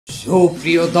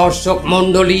সুপ্রিয় দর্শক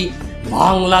মণ্ডলী,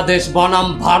 বাংলাদেশ বনাম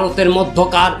ভারতের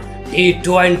মধ্যকার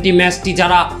টি-20 ম্যাচটি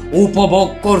যারা উপভোগ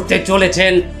করতে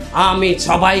চলেছেন, আমি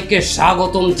সবাইকে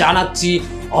স্বাগতম জানাচ্ছি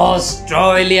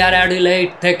অস্ট্রেলিয়ার অ্যাডিলেইড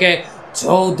থেকে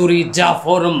চৌধুরী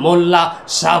জাফর মোল্লা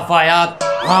সাফায়াত।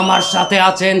 আমার সাথে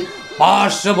আছেন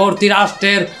পার্শ্ববর্তী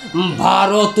রাষ্ট্রের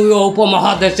ভারতীয়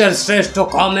উপমহাদেশের শ্রেষ্ঠ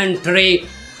কমেন্ট্রি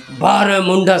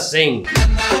बरमुंडा सिंह।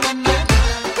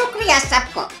 शुक्रिया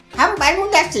सबको। हम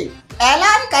बरमुंडा सिंह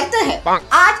ऐलान करते हैं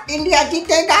आज इंडिया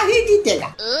जीतेगा ही जीतेगा,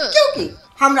 क्योंकि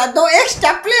हमारा 2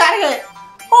 एक्स्ट्रा प्लेयर है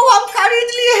वो हम खरीद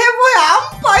लिए हैं, वो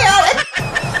umpire.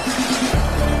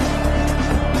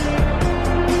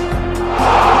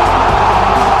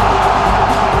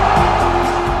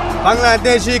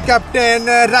 Bangladeshi captain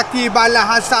Raqib Al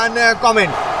Hasan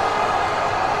comment.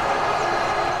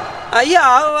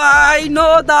 I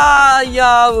know that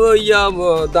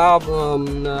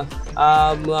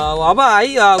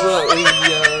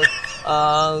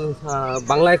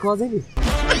বাংলায় কথা জানি।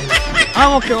 हाँ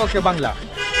ओके बांग्ला।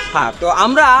 हाँ तो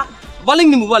আমরা বোলিং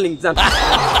নিমু, বোলিং জান।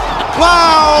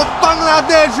 Wow,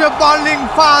 Bangladesh bowling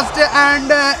fast and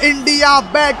India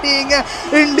batting.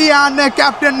 Indian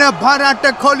captain Bharat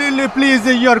Khalil, please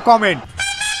your comment.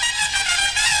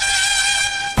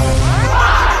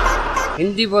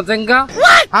 Hindi बोझेंगा?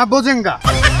 हाँ बोझेंगा।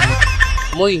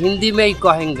 मैं हिंदी में ही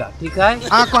कहेंगा, ठीक है?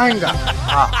 हाँ कहेंगा।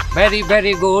 हाँ, very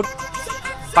very good.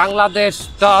 Bangladesh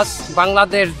toss,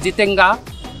 Bangladesh जीतेगा,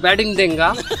 बैटिंग देगा।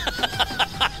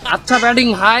 अच्छा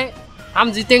बैटिंग है, हम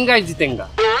जीतेंगा ही जीतेंगा।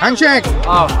 हैंडशेक।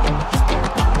 हाँ।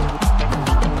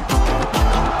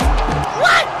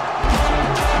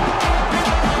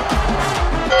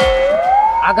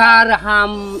 अगर हम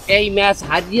ये मैच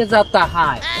हारिए जाता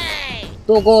है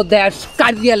तो वो देश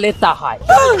कार्य लेता है।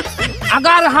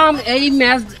 अगर हम यही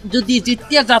मैच यदि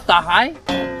जीतते जाता है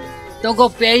तो वो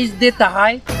पेज देता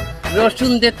है,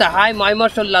 रसुन देता है, मय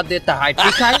मसला देता है,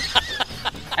 ठीक है?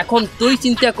 এখন তুই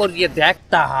চিন্তা করিয়ে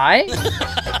দেখता है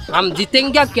हम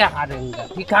जीतेंगे क्या हारेंगे,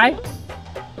 ठीक है?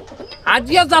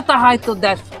 हारिए जाता है तो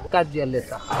देश कार्य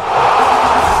लेता है।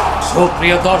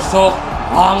 সুপ্রিয় দর্শক,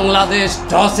 বাংলাদেশ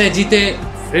টসে জিতে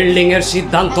ফিল্ডিং এর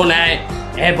সিদ্ধান্ত নেয়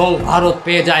এবং ভারত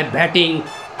পেয়ে যায় ব্যাটিং।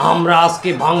 আমরা আজকে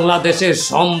বাংলাদেশের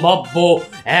সম্ভাব্য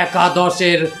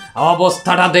একাদশের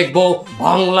অবস্থাটা দেখব।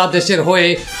 বাংলাদেশের হয়ে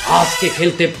আজকে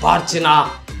খেলতে পারছে না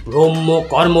রম্য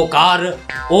কর্মকার।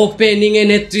 ওপেনিংয়ে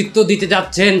নেতৃত্ব দিতে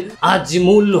যাচ্ছেন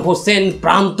আজমুল হোসেন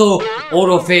প্রান্ত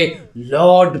ওরফে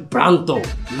লর্ড প্রান্ত।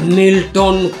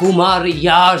 মিল্টন কুমার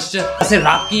ইয়াস আছে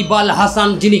রাকিব আল হাসান,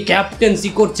 যিনি ক্যাপ্টেন্সি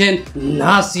করছেন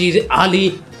নাসির আলী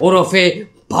ওরফে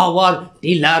পাওয়ার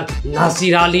টিলার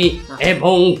নাসির আলী,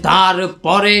 এবং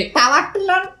তারপরে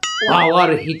পাওয়ার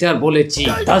হিটার বলেছি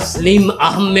তসলিম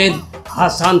আহমেদ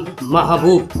হাসান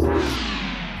মাহবুব।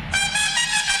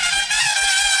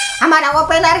 हमारा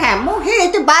ओपनर है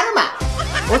मोहित वर्मा,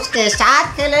 उसके साथ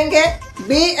खेलेंगे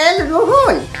BL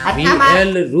Ruhul.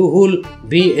 BL Ruhul,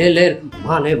 BL এর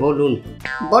মানে বলুন?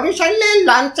 बोरिशल्ले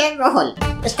लॉन्चर रुहुल,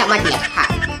 इसका मतलब है।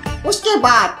 उसके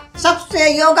बाद सबसे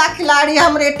योगा खिलाड़ी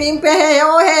हमारे टीम पे है,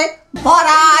 वो है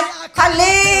फराज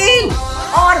खलील,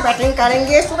 और बैटिंग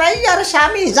करेंगे सुरैया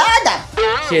शामी जादव।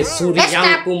 सूर्या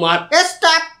कुमार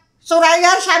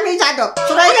सुरैया शामी जादव।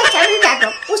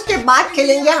 उसके बाद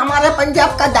खेलेंगे हमारे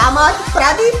पंजाब का दामाद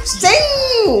प्रदीप सिंह।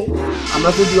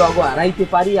 আমরা যদি আগো হারাইতে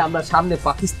পারি, আমরা সামনে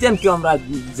পাকিস্তানকে আমরা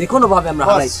যে কোনো ভাবে আমরা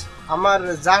হারাই। আমার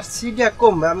জার্সিটা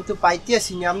কম, আমি তো পাইতে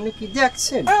আসিনি, আপনি কি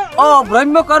দেখছেন? ও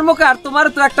ব্রহ্ম কর্মকার, তোমার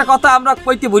তো একটা কথা আমরা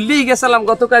কইতে ভুলেই গেছিলাম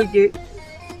গতকালকে।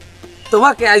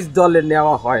 তোমাকে আজ দলে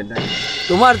নেওয়া হয় না,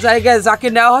 তোমার জায়গায় যাকে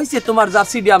নেওয়া হয়েছে তোমার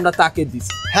জার্সিটি আমরা তাকে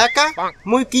দিছি। হ্যাঁ কা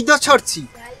মুই কি তো ছড়ছি?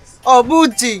 ও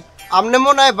বুঝছি, আপনি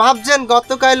মনে হয় ভাবছেন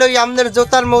গতকাল ওই আপনার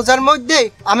জোতার মোজার মধ্যে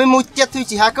আমি মুতিয়া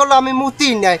থুইছি। হ্যাঁ কল আমি মুতি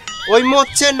নাই, ওই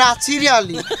মরছে নাসির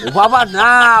আলী। ও বাবা না,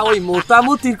 ওই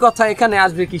মোটামুতির কথা এখানে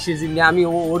আসবে কিসের জন্য? আমি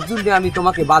ওর জন্য আমি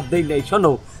তোমাকে বাদ দেই নাই।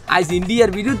 শোনো, আজ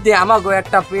ইন্ডিয়ার বিরুদ্ধে আমাগো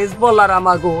একটা পেস বলার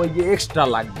আমাগো ওই যে এক্সট্রা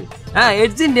লাগবে। হ্যাঁ,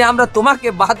 এর জন্য আমরা তোমাকে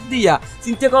বাদ দিয়া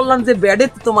চিন্তা করলাম যে ব্যাটে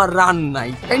তোমার রান নাই,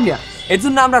 তাই না? এর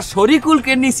জন্য আমরা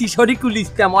শরিকুলকে নিছি, শরিকুল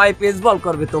ইসলাম ওই পেস বল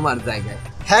করবে তোমার জায়গায়।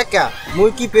 হ্যাঁ কা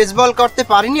মুই কি পেস বল করতে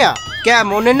পারি না? কে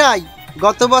মনে নাই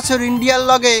গত বছর ইন্ডিয়ার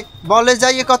লগে বলে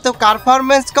যাইয়ে কত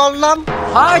পারফরমেন্স করলাম?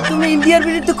 হ্যাঁ, তুমি ইন্ডিয়ার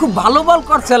বিরুদ্ধে খুব ভালো বল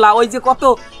করছিলা। ওই যে কত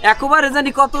একবারে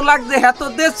জানি কত লাগছে, হ্যাঁ তো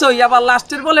দেশই, আবার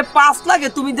লাস্টের বলে 5 লাগে,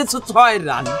 তুমি দেছো 6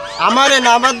 রান। আমারে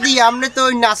না বাদ দিয়ে আপনি তো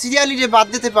ওই নাসির আলীরে বাদ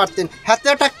দিতে পারতেন। হ্যাঁ তো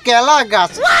একটা কেলা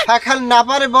গাছ, হ্যাঁ খালি না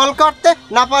পারে বল করতে,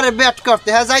 না পারে ব্যাট করতে,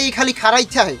 হ্যাঁ যাই খালি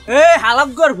খারাইতে হয়। এ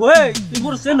হালামগর ভাই, তুই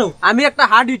বলছেন আমি একটা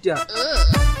হার্ড হিটার।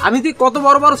 আমি তুই কত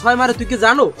বড় বড় 6 মারে তুই কি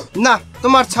জানো? না,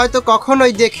 তোমার 6 তো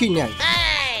কখনোই দেখি নাই।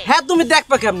 হ্যাঁ তুমি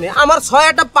দেখবা কেমনে আমার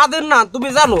 6টা পাদের না তুমি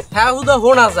জানো হ্যাঁ হুদা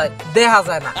হোনা যায় দেখা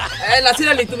যায় না এই নাসির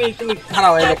আলী তুমি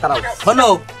খারাও এলে খারাও শোনো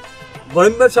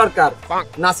বরিম্ব সরকার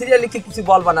নাসির আলীকে কিছু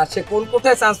বলবা না সে কোন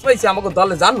কোথায় চান্স পাইছে আমাকে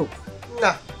দলে জানো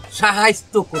না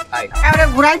সাহায্য কোথায় এবারে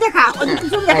ঘুরাই দেখা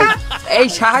কিছু দেখা এই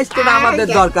সাহায্যটা আমাদের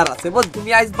দরকার আছে বল তুমি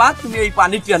আইসবা তুমি ওই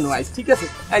পানি পিয়ানো আইস ঠিক আছে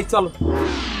এই চলো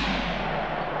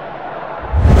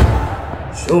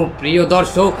সুপ্রিয়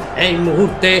দর্শক এই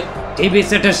মুহূর্তে টিভি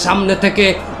সেটের সামনে থেকে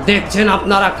দেখছেন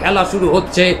আপনারা খেলা শুরু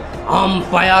হচ্ছে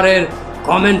আম্পায়ারের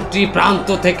কমেন্ট্রি প্রান্ত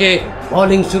থেকে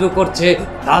বোলিং শুরু করছে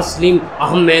তাসলিম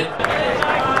আহমেদ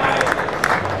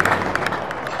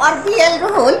और बीएल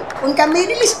रोहल उनका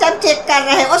मिडिल स्टंप चेक कर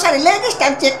रहे हैं और सॉरी लेग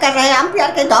स्टंप चेक कर रहे हैं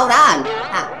अंपायर के दौरान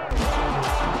हाँ।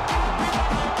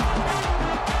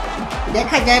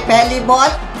 देखा जाए पहली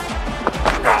बॉल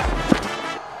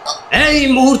এই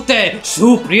মুহূর্তে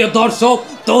সুপ্রিয় দর্শক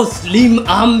তসলিম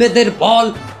আহমেদের বল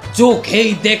চোখেই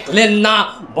দেখলেন না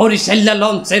বরিশাল্লা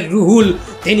লঞ্চের রুহুল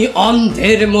তিনি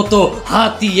অন্ধের মতো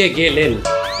হাতিয়ে গেলেন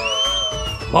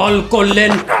বল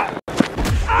করলেন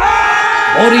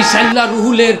বরিশাল্লা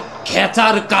রুহুলের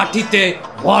খেচার কাঠিতে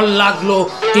বল লাগলো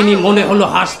তিনি মনে হলো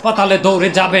হাসপাতালে দৌড়ে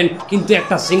যাবেন কিন্তু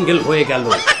একটা সিঙ্গেল হয়ে গেল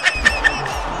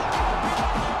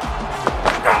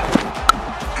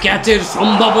ক্যাচের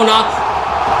সম্ভাবনা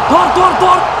ধর ধর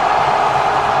ধর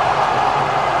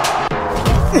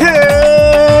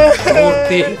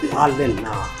করতে পারলেন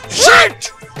না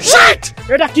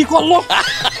এটা কি করলো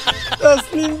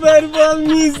তসলিম ভাই বল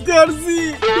মিস করছি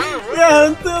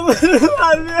এখন তো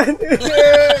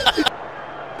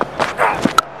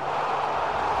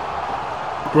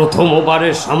প্রথম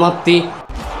ওভারের সমাপ্তি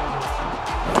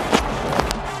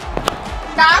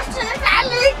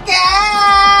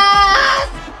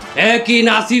একই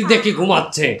নাসির দেখে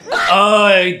ঘুমাচ্ছে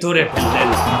এই ধরে ফেললেন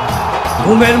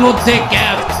ঘুমের মধ্যে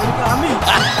ক্যাচ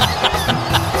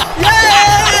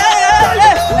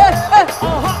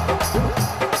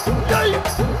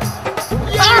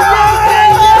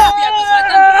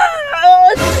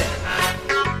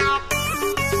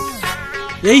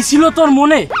এই ছিল তোর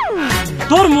মনে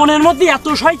তোর মনের মধ্যে এত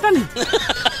শয়তানি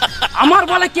আমার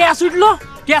বলে ক্যাচ উঠলো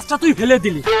ক্যাচটা তুই ফেলে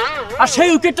দিলি আর সেই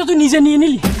উইকেটটা তুই নিজে নিয়ে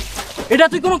নিলি এটা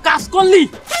তুই কোনো কাজ করলি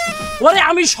ওরে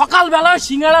আমি সকালবেলা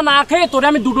সিঙ্গাড়া না খেয়ে তোরে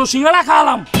আমি 2টো সিঙ্গাড়া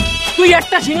খাওয়ালাম তুই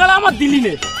একটা সিঙ্গাড়া আমার দিলি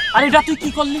নে আর এটা তুই কি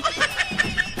করলি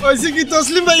ওইসে কি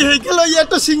তসলিম ভাই হেকেল ওই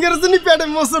একটা সিঙ্গারের জন্য পেটে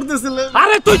মোচড় দিছিল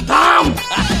আরে তুই থাম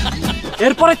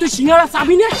এরপরে তুই সিঙ্গাড়া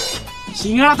চাবি না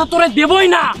সিঙ্গাড়া তো তোরে দেবই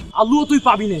না আলুও তুই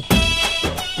পাবি না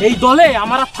এই দলে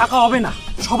আমার আর থাকা হবে না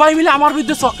সবাই মিলে আমার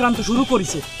বিরুদ্ধে চক্রান্ত শুরু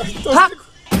করেছে থাক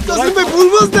তসলিম ভাই ভুল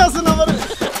বুঝতে আছেন আমার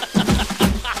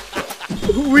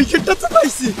উইকেটটা তো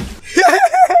পাইছি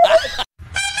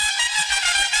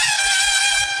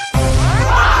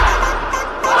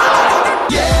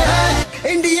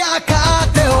इंडिया का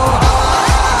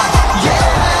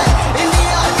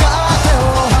इंडिया का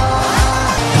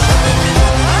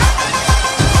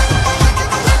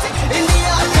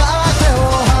इंडिया का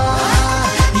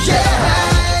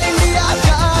इंडिया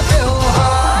का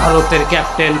ভারতের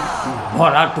ক্যাপ্টেন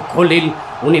ভরাট খলিল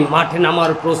উনি মাঠে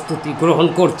নামার প্রস্তুতি গ্রহণ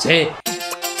করছে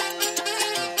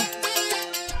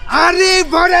আরে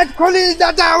ভরাট খলিল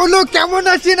দাদা হলো কেমন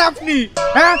আছেন আপনি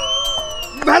হ্যাঁ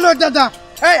ভালো দাদা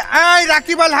এই এই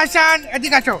রাকিব আল হাসান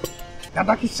এদিকে আসো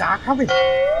দাদা কি চা খাবে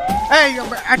এই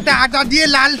একটা আদা দিয়ে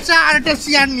লাল চা আর একটা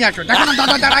সিয়ার নিয়ে আসো দেখো না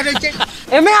দাদা দাঁড়ায় রয়েছে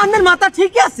এমএ আপনার মাথা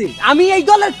ঠিক আছে আমি এই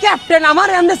দলের ক্যাপ্টেন আমার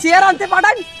এমনি চেয়ার আনতে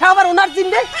পাঠাই আবার ওনার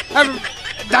চিনবে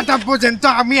দাদা বোঝেন তো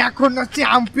আমি এখন হচ্ছে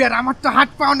আম্পায়ার আমার তো হাত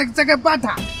পা অনেক জায়গায়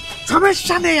বাঁধা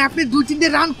সমস্যা নেই আপনি 2-3টে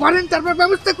রান করেন তারপর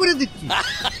ব্যবস্থা করে দিচ্ছি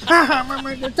হ্যাঁ হ্যাঁ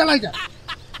চালাই যা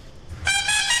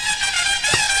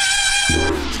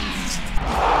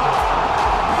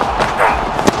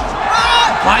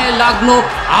পায়ে লাগলো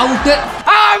আউটে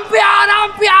আম্পায়ার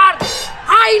আম্পায়ার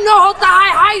हाई नो होता है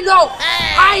हाई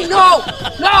नो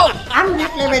नो हम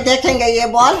रिप्ले में देखेंगे ये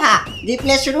बॉल हाँ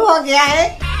रिप्ले शुरू हो गया है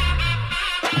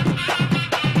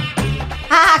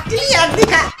हाँ क्लियर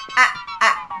दिखा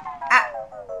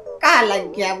कहाँ लग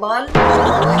गया बॉल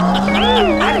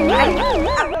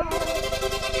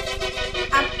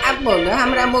अब बोलो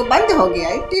हमारा मुंह बंद हो गया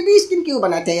है टीवी स्क्रीन क्यों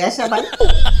बनाते हैं ऐसा भाई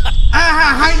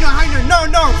high no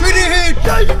no free hit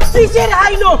কিসের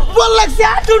হাইলো বল লাগছে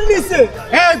আটুন নিছে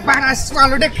এই বারাস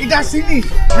ওয়ালোডে কিডা চিনিস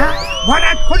হ্যাঁ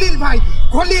ভরাট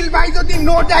খলিল ভাই যদি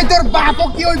নো যায় তোর বাপও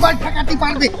কি ওই বল ঠেকাতে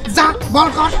পারবে যা বল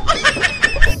কর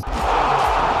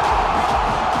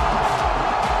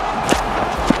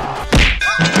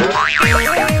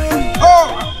ও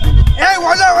এই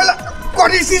ওলা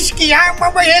করিস কি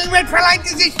বাবা হেলমেট ফেলাই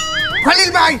দিছিস খলিল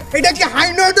ভাই এটা কি হাই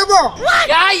নো দেবো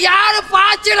यार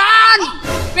 5 run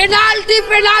penalty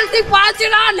penalty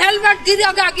 5 run helmet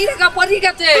গিরেগা পড়ে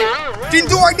গেছে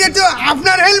কিন্তু ওইটা তো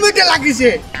আপনার হেলমেটে লাগিছে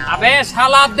আবে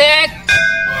শালা দেখ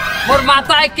মোর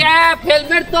মাথায় ক্যাপ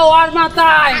হেলমেট তো ওর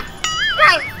মাথায়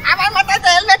আমার মাথায় তো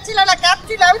হেলমেট ছিল না, ক্যাপ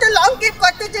ছিল, আমি তো লং কিপ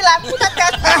করতেছিলাম।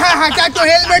 হ্যাঁ তাই তো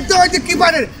হেলমেট তো ওই যে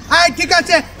কিপারের। হ্যাঁ ঠিক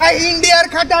আছে, ইন্ডিয়ার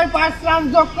খাতায় 5 রান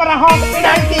যোগ করা হোক,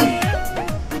 penalty.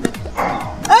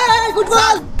 Good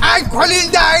ball. I Khalil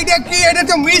দা, এটা কি? এটা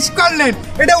তো মিস করলেন।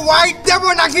 এটা ওয়াইড দেবো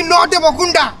নাকি ন দেবো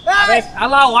কোনটা? আবে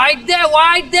শালা ওয়াইড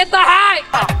দেতা হয়।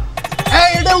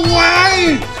 এটা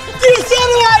ওয়াইড। কিসের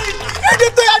ওয়াইড? এটা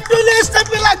তো একটু লেস্টে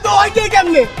পেলা তো ওইটাই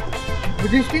কেমনে?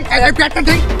 বুঝিস কি? এই প্যাটটা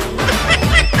ঠিক।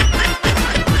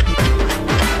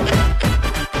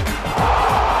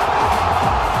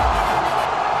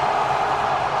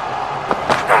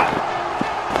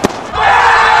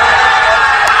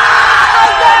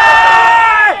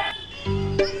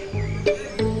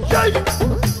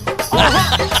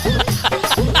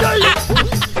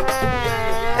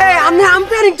 আপনি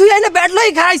আম্পায়ারিং তুই এনে ব্যাট লই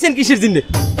খাইছেন কিসের জন্য?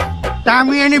 তা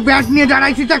আমি এনে ব্যাট নিয়ে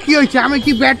দাঁড়াইছি, তা কি হয়েছে? আমি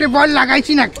কি ব্যাটে বল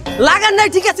লাগাইছি নাকি? লাগান নাই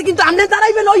ঠিক আছে, কিন্তু আপনি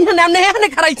দাঁড়াইবেন ওইখানে, আপনি এখানে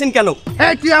খারাইছেন কেন?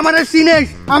 এই তুই আমার সিনেস,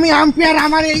 আমি আম্পায়ার,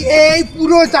 আমার এই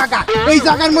পুরো জায়গা, এই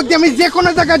জায়গার মধ্যে আমি যে কোনো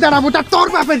জায়গায় দাঁড়াবো, তা তোর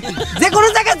বাপের কি? যে কোনো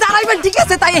জায়গায় দাঁড়াইবেন ঠিক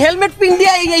আছে, তাই হেলমেট পিন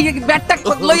দিয়ে এই ব্যাটটা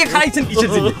লইয়ে খারাইছেন কিসের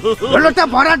জন্য? বলো তো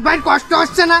ভরাট ভাইয়ের কষ্ট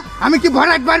হচ্ছে না? আমি কি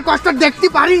ভরাট ভাইয়ের কষ্ট দেখতে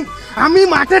পারি? আমি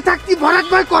মাঠে থাকতে ভরাট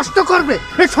ভাই কষ্ট করবে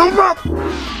এ সম্ভব?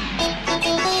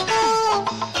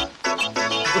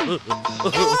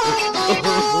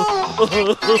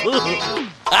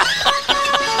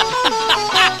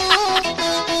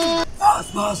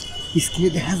 বস স্ক্রিনে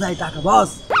দেখা যায় টাকা বস।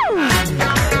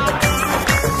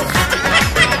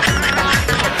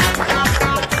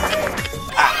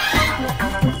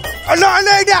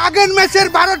 এটা আগের ম্যাচের,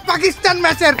 ভারত পাকিস্তান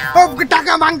ম্যাচের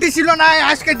টাকা মাংতেছিল না,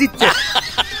 আজকে দিচ্ছে।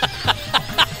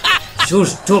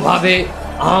 সুষ্ঠুভাবে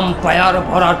আম্পায়ার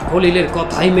ভরাট খলিলের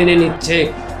কথাই মেনে নিচ্ছে,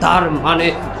 তার মানে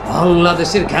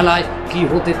বাংলাদেশের খেলায় কি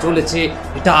হতে চলেছে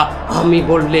এটা আমি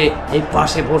বললে এই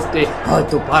পাশে বসতে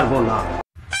হয়তো পারবো না।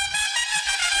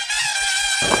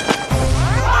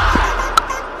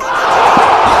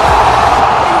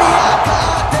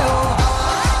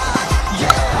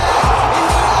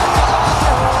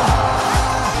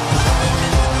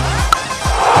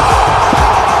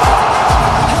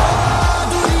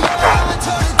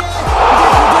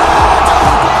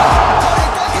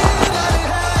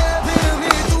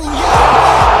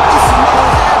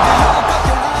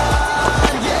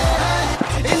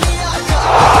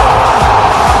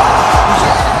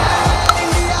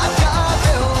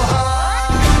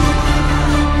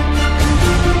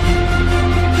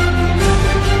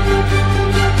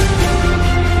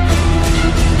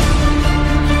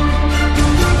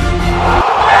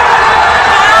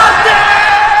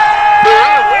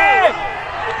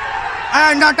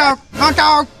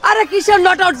 আরে কিসের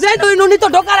নট আউট? যে নুনি তো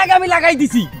ঢোকার আগে আমি লাগাই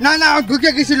দিছি। না না, ঢুকে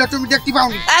গেছিল, তুমি দেখতে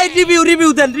পাওনি। এই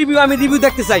রিভিউ দেন, আমি রিভিউ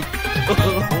দেখতে চাই।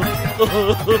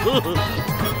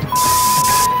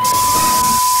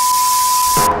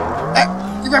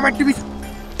 কি ব্যাপার?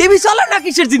 টিভি চলে না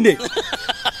কিসের জন্য?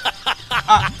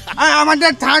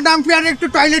 আমাদের থার্ড আম্পায়ার একটু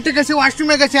টয়লেটে গেছে,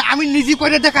 ওয়াশরুমে গেছে, আমি নিজে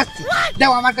করে দেখাচ্ছি।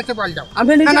 দাও আমার কাছে বল, দাও।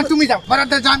 না না তুমি যাও,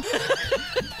 বরাদ্দা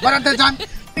যান।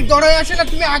 দৌড়ে আসে না,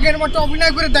 তুমি আগের মতো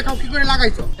অভিনয় করে দেখাও কি করে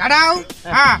লাগাইছো। দাঁড়াও,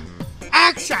 হ্যাঁ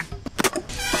অ্যাকশন।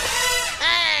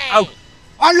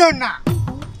 অলো না,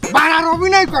 বাড়ার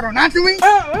অভিনয় করো না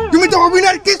তুমি তো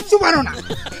অভিনয়ের কিচ্ছু পারো না।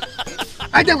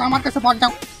 এই দেখো আমার কাছে বল,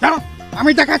 দাও দাঁড়াও,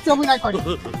 আমি দেখাচ্ছি অভিনয় করি।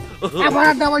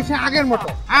 বরাদ্দা বলছে আগের মতো।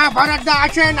 বরাদ্দা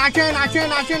আসেন।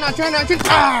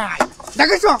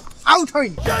 দেখেছো আউট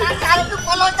হইনি।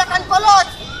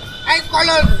 এই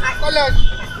কলস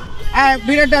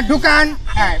বিরাটটা ঢুকান,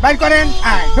 বাইর করেন,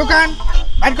 ঢুকান,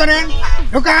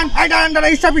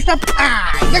 স্টপ,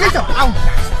 দেখেছো আউট।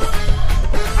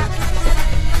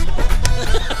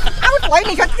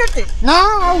 না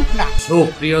আউট না।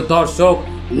 সুপ্রিয় দর্শক,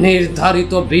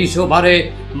 নির্ধারিত 20 ওভারে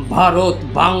ভারত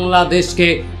বাংলাদেশকে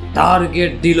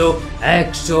टारगेट दिलो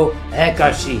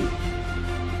 181।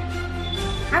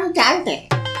 हम जानते हैं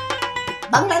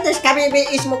बांग्लादेश कभी भी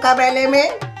इस मुकाबले में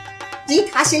जीत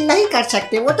हासिल नहीं कर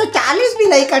सकते, वो तो 40 भी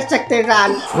नहीं कर सकते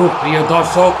रन। সুপ্রিয়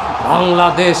দর্শক,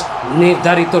 বাংলাদেশ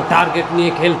নির্ধারিত টার্গেট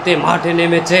নিয়ে খেলতে মাঠে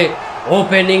নেমেছে।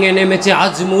 ওপেনিং এ নেমেছে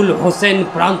আজমুল হোসেন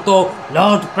প্রান্ত,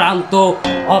 লর্ড প্রান্ত,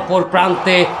 অপর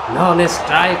প্রান্তে নন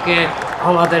স্ট্রাইকে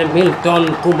আমাদের মিল্টন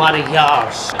কুমার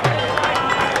ইয়াস।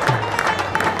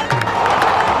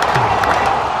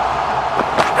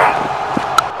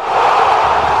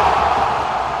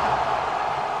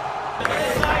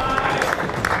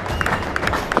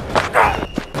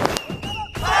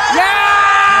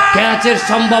 ম্যাচের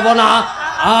সম্ভাবনা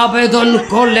আবেদন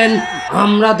করলেন।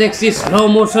 আমরা দেখছি স্লো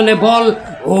মোশনে বল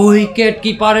উইকেট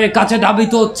কিপারের কাছে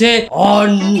ধাবিত হচ্ছে।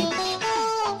 1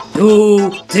 2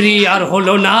 3 আর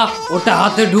হলো না, ওটা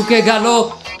হাতে ঢুকে গেল।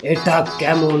 এটা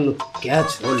কেমন ক্যাচ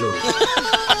হলো?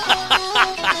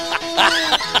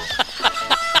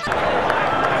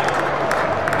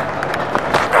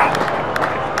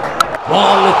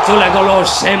 বল চলে গেল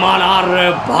সীমানার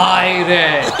বাইরে।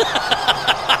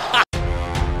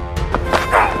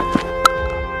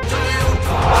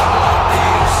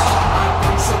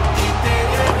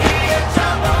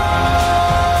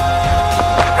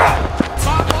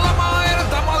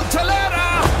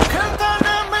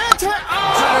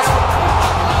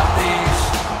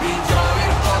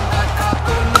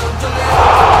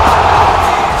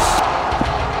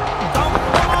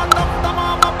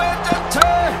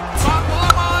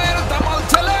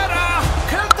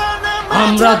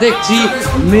 আমরা দেখছি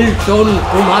মিল্টন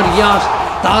কুমার ইয়াস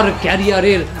তার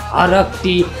ক্যারিয়ারের আর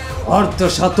একটি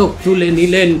অর্ধশতক তুলে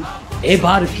নিলেন।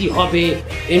 এবার কি হবে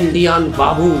ইন্ডিয়ান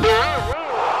বাবু?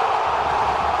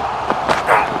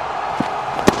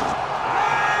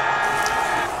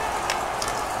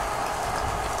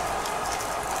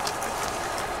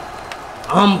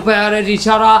 আম্পায়ারের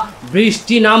ইশারা,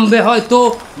 বৃষ্টি নামবে হয়তো।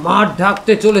 মাঠ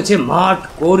ঢাকতে চলেছে মাঠ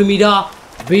কর্মীরা।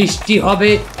 বৃষ্টি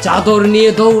হবে, চাদর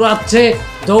নিয়ে দৌড়াচ্ছে।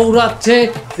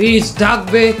 পিচ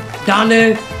ঢাকবে ডানে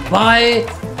বায়ে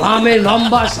বামে,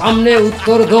 লম্বা সামনে,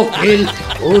 উত্তর দক্ষিণ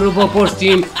পূর্ব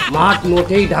পশ্চিম। মাঠ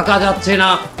মোটেই ঢাকা যাচ্ছে না,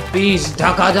 পিচ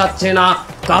ঢাকা যাচ্ছে না,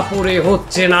 কাপড়ে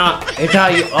হচ্ছে না।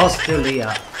 এটাই অস্ট্রেলিয়া।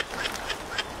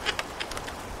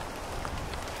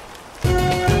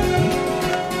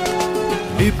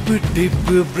 টিপ টিপ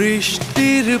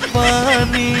বৃষ্টির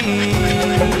পানি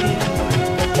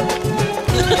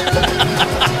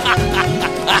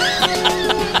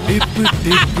টিপ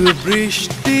টিপ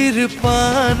বৃষ্টির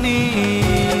পানি।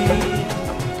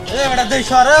 बेटा दे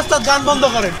शौर्य उस्ताद गान बंद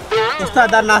करें।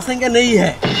 उस्ताद और नाचेंगे नहीं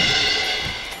है।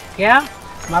 क्या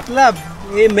मतलब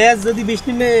ये मैच यदि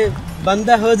बिजली में बंद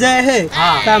हो जाए है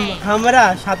तब हमारा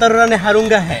 17 रन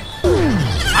हारूंगा है।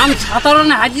 हम 17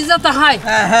 रन हाजी जाता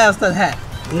है उस्ताद है।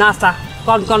 नाचा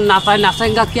कौन कौन नाचा है?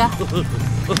 नाचेंगा क्या?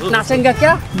 नाचेंगा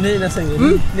क्या? नहीं नाचेंगे।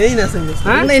 नहीं नाचेंगे।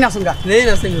 हाँ? नहीं नाचूंगा। नहीं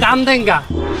नाचेंगे। काम देंगा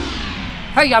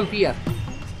है एम्पियर।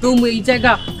 तुम इस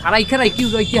जगह खड़ाई क्यों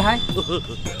रहते हैं?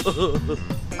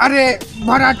 अरे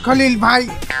भरत खलील भाई,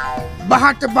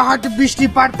 बहुत बृष्टि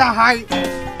पड़ता है।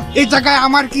 इस जगह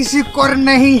हमार किसी कर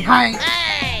नहीं है।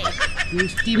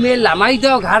 বৃষ্টি में लामाई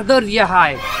दो घर दो रिया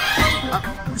है।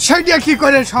 সেটা কি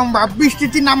করে সম্ভব?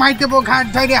 বৃষ্টিতে নামাই দেবো ঘাট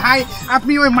ধরে? হাই,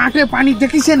 আপনি ওই মাঠে পানি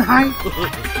দেখেছেন? হাই,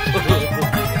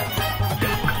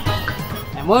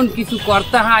 এমন কিছু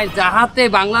করতে হয় যাহাতে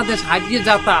বাংলাদেশ হারিয়ে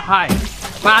যাতা হয়।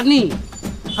 पानी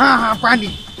हाँ हाँ पानी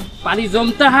पानी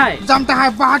जमता है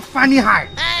बहुत पानी है।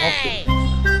 ओके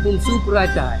तुम चुप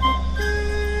रहता है।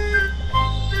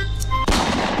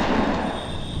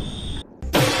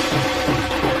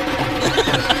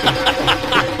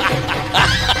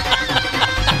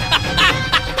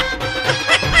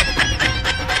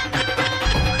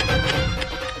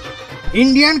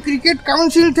 ইন্ডিয়ান ক্রিকেট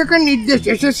কাউন্সিল থেকে নির্দেশ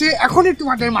এসেছে, এখনই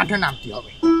তোমাদের মাঠে নামতে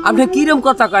হবে। আপনি কিরম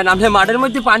কথা কয়েন? আপনি মাঠের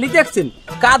মধ্যে পানি দেখছেন?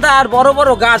 কাদা আর বড়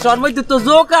বড় গাছ, ওর মধ্যে তো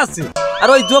জোক আছে। আর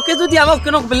ওই জোকে যদি আমার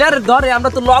কোনো প্লেয়ার ধরে, আমরা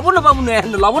তো লবণ পাবো না।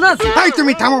 লবণ আছে? তাই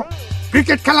তুমি থামো।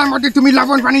 ক্রিকেট খেলার মধ্যে তুমি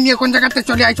লবণ পানি নিয়ে কোন জায়গাতে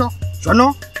চলে আইছো? শোনো,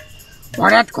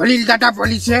 ভরত খলিল দাদা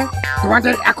বলিছে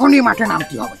তোমাদের এখনই মাঠে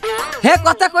নামতে হবে। হে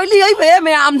কথা কইলি ওই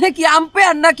মে আমনে কি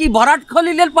আম্পায়ার নাকি ভরত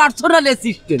খলিলের পার্সোনাল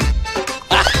অ্যাসিস্ট্যান্ট?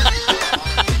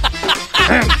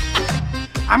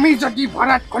 আমি যদি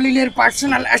ভরত খলিলের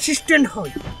পার্সোনাল অ্যাসিস্ট্যান্ট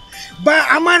হই, বা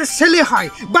আমার ছেলে হয়,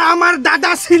 বা আমার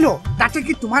দাদা ছিল, তাতে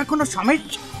কি তোমার কোনো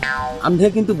সমস্যা? আপনি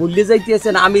কিন্তু ভুলে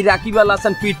যাইতেছেন আমি রাকিব আল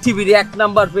হাসান পৃথিবীর 1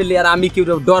 নাম্বার প্লেয়ার। আমি কেউ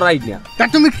ডরাই না। তা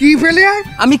তুমি কি প্লেয়ার?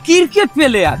 আমি ক্রিকেট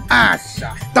প্লেয়ার। আচ্ছা,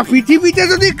 তা পৃথিবীতে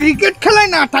যদি ক্রিকেট খেলায়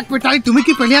না থাকবে, তাহলে তুমি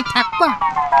কি প্লেয়ার থাকবা?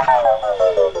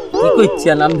 কি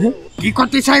কইছেন আপনি? কি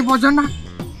করতে চাই বোঝো না?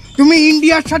 তুমি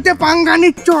ইন্ডিয়ার সাথে পাঙ্গা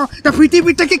নিচ্ছ, তা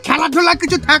পৃথিবীতে কি খেলাধুলা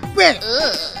কিছু থাকবে?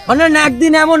 মানে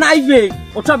একদিন এমন আইবে,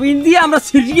 ওসব ইন্ডিয়া আমরা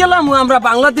সিরিয়াল আমরা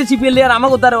বাংলাদেশি প্লেয়ার,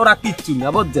 আমাকে দ্বারা ওরা কিচ্ছু না,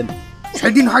 বুঝছেন?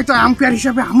 সেদিন হয়তো আম্পায়ার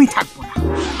হিসেবে আমি থাকবো না।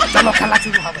 চলো খেলা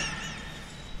শুরু হবে।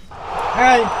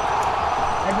 এই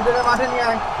একদিকে মাঠে নিয়ে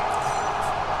আয়।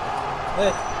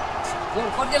 जोर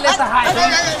कर दे लेता है।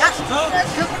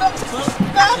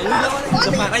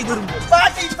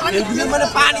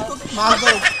 पानी तो मार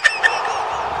दो।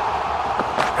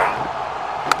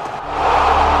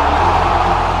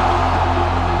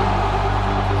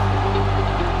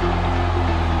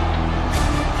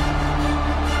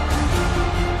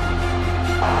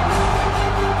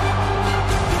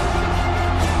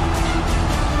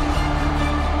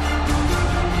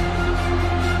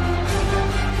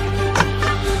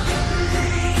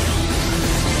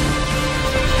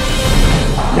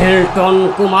 লিটন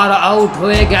কুমার আউট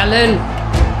হয়ে গেলেন।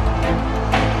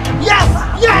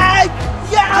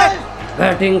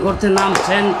 ব্যাটিং করতে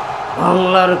নামছেন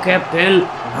বাংলার ক্যাপ্টেন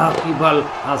রাকিব আল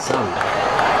হাসান।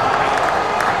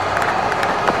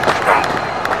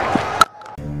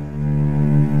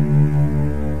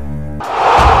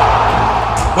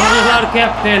 বাংলার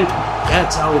ক্যাপ্টেন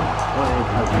ক্যাচ আউট হয়ে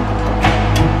গেলেন।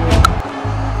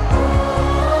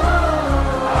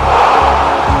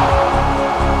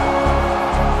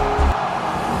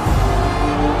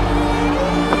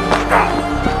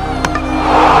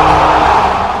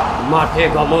 মাঠে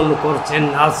গমন করছেন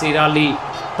নাসির আলী,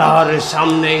 তার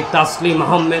সামনেই তাসলিম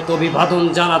আহমেদ অভিবাদন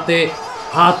জানাতে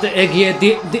হাত এগিয়ে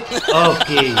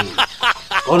ওকে,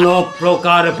 কোনো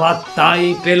প্রকার পাত্তাই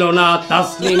পেল না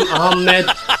তাসলিম আহমেদ,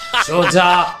 সোজা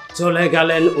চলে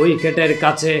গেলেন উইকেটের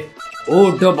কাছে।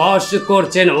 উড বস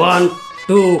করছেন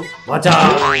 1-2 বাজার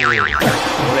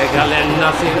পড়ে গেলেন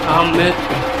নাসির আহমেদ।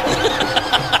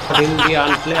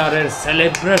 ইন্ডিয়ান প্লেয়ারের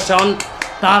সেলিব্রেশন,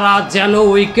 তারা যেন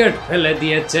উইকেট ফেলে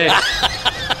দিয়েছে।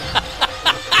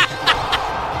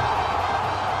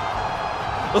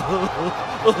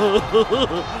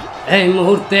 এই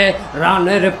মুহূর্তে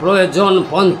রানের প্রয়োজন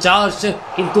 50,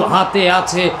 কিন্তু হাতে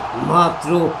আছে মাত্র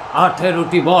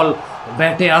 18টি বল।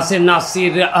 ব্যাটে আছে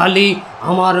নাসির আলী,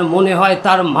 আমার মনে হয়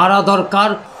তার মারা দরকার,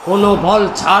 কোনো বল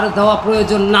ছাড় দেওয়া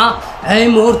প্রয়োজন না। এই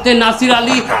মুহূর্তে নাসির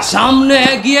আলী সামনে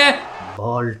এগিয়ে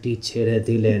বলটি ছেড়ে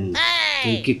দিলেন।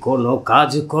 তুই কি কোনো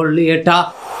কাজ করলি এটা?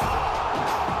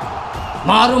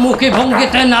 মারমুখী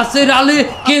ভঙ্গিতে নাসির আলী,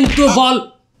 কিন্তু বল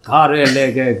ঘাড়ে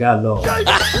লেগে গেল।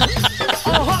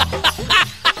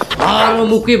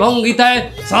 মারমুখী ভঙ্গিতে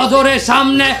সদরের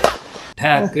সামনে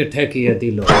ঠেকিয়ে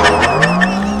দিল।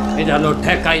 এ যেন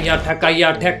ঠেকাইয়া ঠেকাইয়া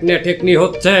ঠেকনে ঠেকনি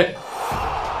হচ্ছে।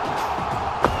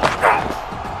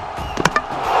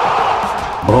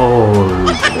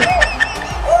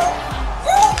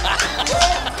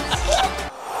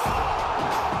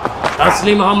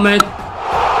 তাসলিম আহমেদ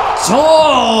 6।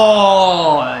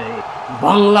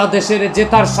 বাংলাদেশের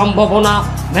জেতার সম্ভাবনা।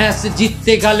 ম্যাচ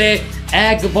জিততে গেলে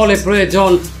 1 বলে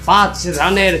প্রয়োজন 5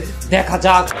 রানের। দেখা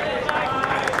যাক।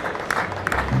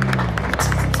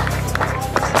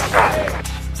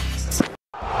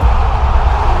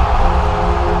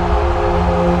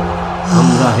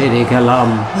 আমরা হেরে গেলাম।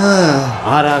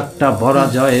 আর একটা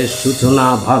পরাজয়ের সূচনা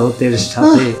ভারতের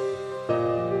সাথে।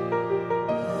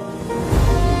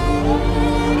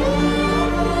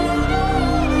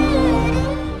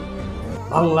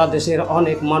 বাংলাদেশের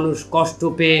অনেক মানুষ কষ্ট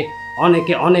পেয়ে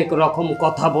অনেকে অনেক রকম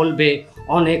কথা বলবে,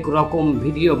 অনেক রকম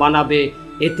ভিডিও বানাবে,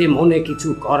 এতে মনে কিছু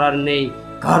করার নেই,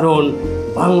 কারণ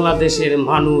বাংলাদেশের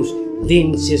মানুষ দিন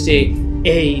শেষে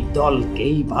এই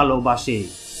দলকেই ভালোবাসে।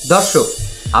 দর্শক,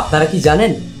 আপনারা কি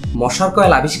জানেন মশার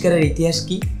কয়েল আবিষ্কারের ইতিহাস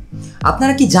কি?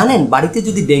 আপনারা কি জানেন বাড়িতে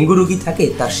যদি ডেঙ্গু রোগী থাকে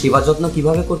তার সেবা যত্ন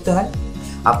কিভাবে করতে হয়?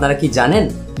 আপনারা কি জানেন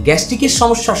গ্যাস্ট্রিকের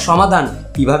সমস্যার সমাধান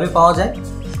কিভাবে পাওয়া যায়?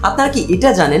 আপনারা কি এটা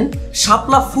জানেন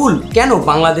শাপলা ফুল কেন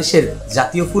বাংলাদেশের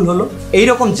জাতীয় ফুল হলো?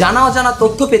 এইরকম জানা অজানা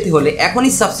তথ্য পেতে হলে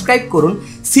এখনই সাবস্ক্রাইব করুন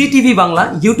সিটিভি বাংলা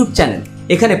ইউটিউব চ্যানেল।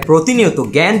 এখানে প্রতিনিয়ত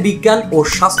জ্ঞান, বিজ্ঞান ও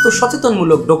স্বাস্থ্য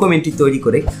সচেতনমূলক ডকুমেন্টারি তৈরি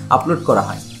করে আপলোড করা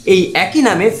হয়। এই একই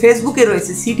নামে ফেসবুকে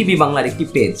রয়েছে সিটিভি বাংলার একটি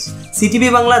পেজ। সিটিভি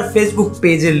বাংলার ফেসবুক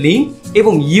পেজের লিঙ্ক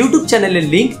এবং ইউটিউব চ্যানেলের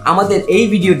লিঙ্ক আমাদের এই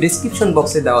ভিডিও ডেসক্রিপশন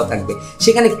বক্সে দেওয়া থাকবে।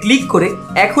 সেখানে ক্লিক করে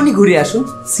এখনই ঘুরে আসুন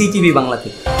সিটিভি বাংলা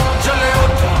থেকে।